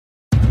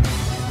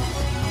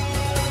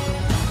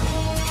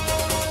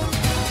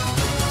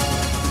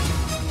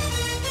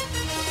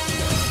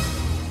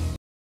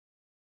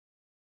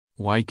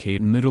Why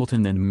Kate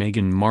Middleton and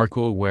Meghan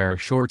Markle wear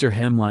shorter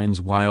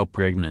hemlines while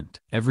pregnant.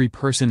 Every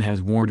person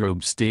has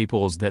wardrobe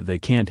staples that they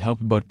can't help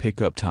but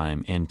pick up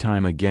time and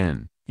time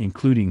again,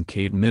 including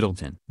Kate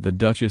Middleton. The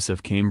Duchess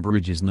of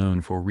Cambridge is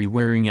known for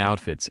re-wearing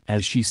outfits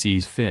as she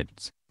sees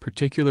fit,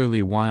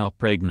 particularly while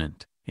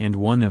pregnant, and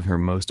one of her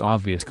most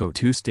obvious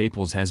go-to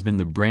staples has been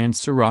the brand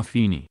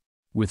Serafini.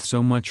 With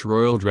so much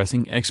royal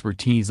dressing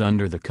expertise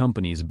under the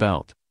company's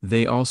belt,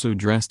 they also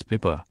dressed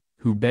Pippa,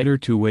 who better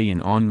to weigh in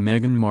on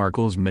Meghan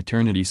Markle's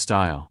maternity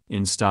style.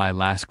 In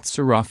Style asked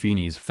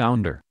Serafini's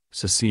founder,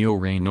 Cecile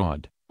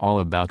Raynaud,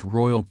 all about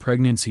royal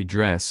pregnancy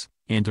dress,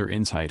 and her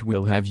insight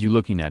will have you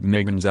looking at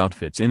Meghan's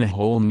outfits in a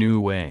whole new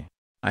way.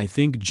 I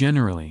think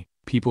generally,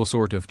 people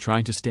sort of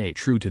try to stay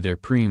true to their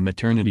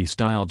pre-maternity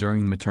style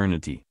during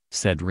maternity,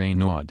 said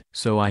Raynaud.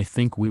 So I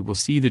think we will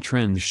see the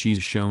trends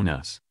she's shown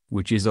us,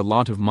 which is a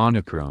lot of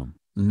monochrome,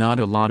 not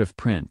a lot of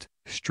print,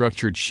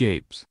 structured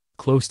shapes,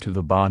 close to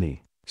the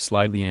body,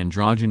 slightly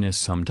androgynous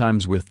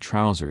sometimes with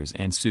trousers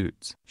and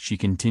suits. She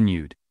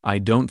continued, I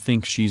don't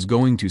think she's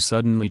going to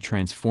suddenly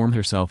transform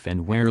herself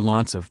and wear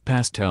lots of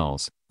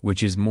pastels,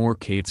 which is more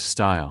Kate's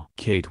style.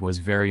 Kate was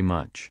very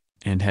much,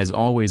 and has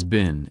always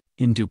been,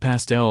 into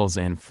pastels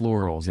and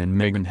florals, and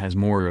Meghan has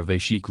more of a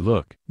chic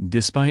look.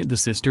 Despite the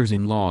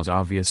sisters-in-law's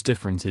obvious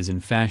differences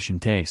in fashion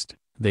taste,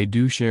 they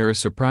do share a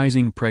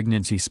surprising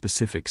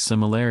pregnancy-specific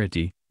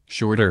similarity: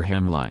 shorter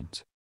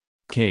hemlines.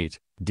 Kate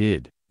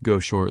did go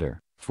shorter,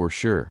 for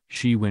sure.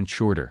 She went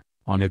shorter,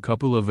 on a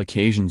couple of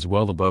occasions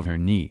well above her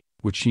knee,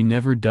 which she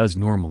never does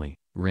normally,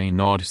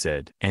 Raynaud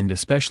said. And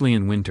especially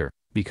in winter,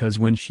 because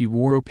when she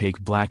wore opaque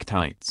black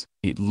tights,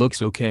 it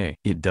looks okay.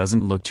 It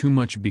doesn't look too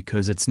much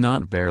because it's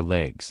not bare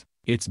legs.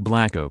 It's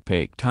black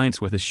opaque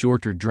tights with a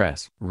shorter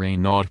dress.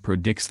 Raynaud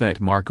predicts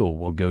that Markle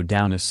will go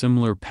down a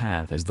similar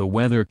path as the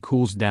weather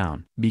cools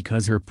down.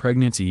 Because her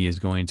pregnancy is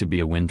going to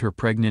be a winter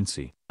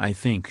pregnancy, I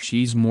think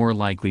she's more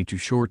likely to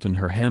shorten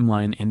her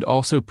hemline and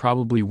also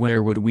probably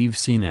wear what we've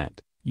seen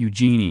at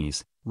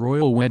Eugenie's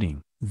royal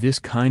wedding, this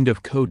kind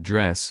of coat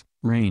dress,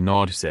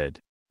 Raynaud said.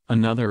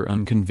 Another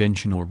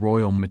unconventional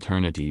royal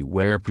maternity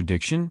wear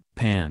prediction: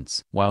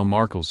 pants. While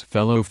Markle's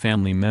fellow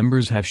family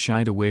members have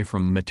shied away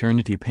from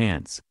maternity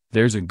pants,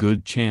 there's a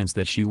good chance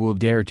that she will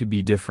dare to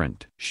be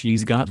different.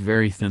 She's got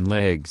very thin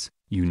legs,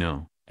 you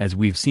know, as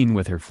we've seen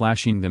with her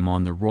flashing them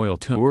on the royal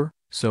tour,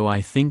 so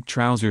I think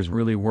trousers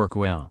really work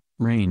well,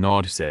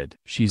 Raynaud said.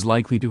 She's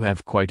likely to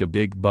have quite a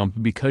big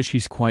bump because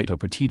she's quite a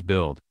petite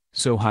build,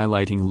 so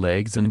highlighting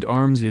legs and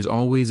arms is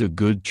always a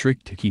good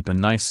trick to keep a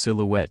nice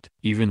silhouette.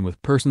 Even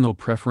with personal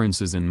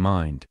preferences in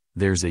mind,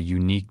 there's a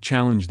unique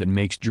challenge that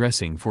makes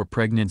dressing for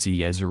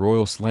pregnancy as a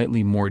royal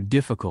slightly more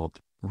difficult: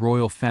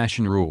 royal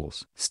fashion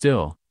rules.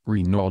 Still,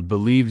 Raynaud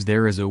believes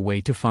there is a way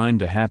to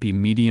find a happy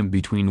medium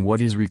between what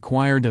is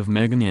required of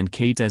Meghan and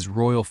Kate as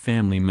royal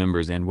family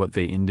members and what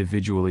they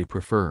individually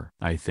prefer.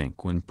 I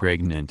think when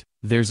pregnant,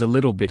 there's a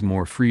little bit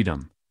more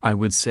freedom, I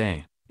would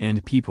say,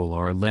 and people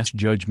are less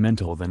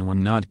judgmental than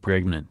when not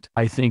pregnant.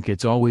 I think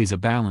it's always a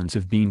balance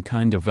of being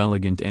kind of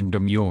elegant and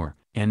demure,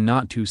 and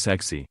not too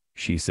sexy,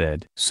 she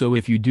said. So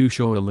if you do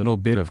show a little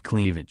bit of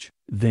cleavage,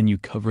 then you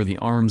cover the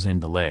arms and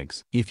the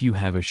legs. If you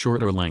have a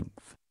shorter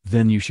length,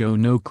 then you show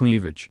no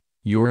cleavage.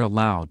 You're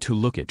allowed to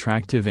look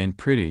attractive and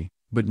pretty,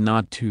 but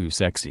not too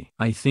sexy.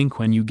 I think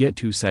when you get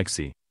too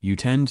sexy, you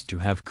tend to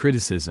have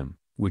criticism,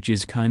 which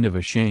is kind of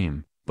a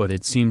shame, but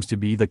it seems to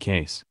be the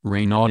case.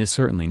 Raynaud is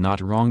certainly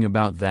not wrong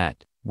about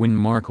that. When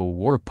Markle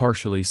wore a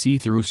partially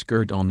see-through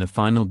skirt on the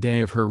final day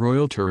of her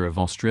royal tour of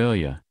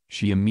Australia,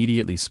 she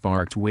immediately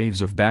sparked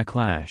waves of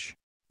backlash.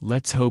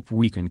 Let's hope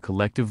we can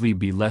collectively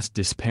be less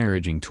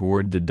disparaging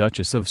toward the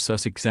Duchess of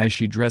Sussex as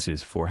she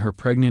dresses for her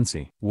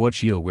pregnancy. What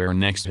she'll wear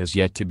next has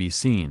yet to be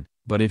seen,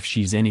 but if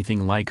she's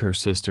anything like her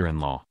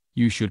sister-in-law,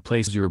 you should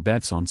place your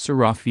bets on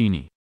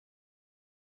Serafini.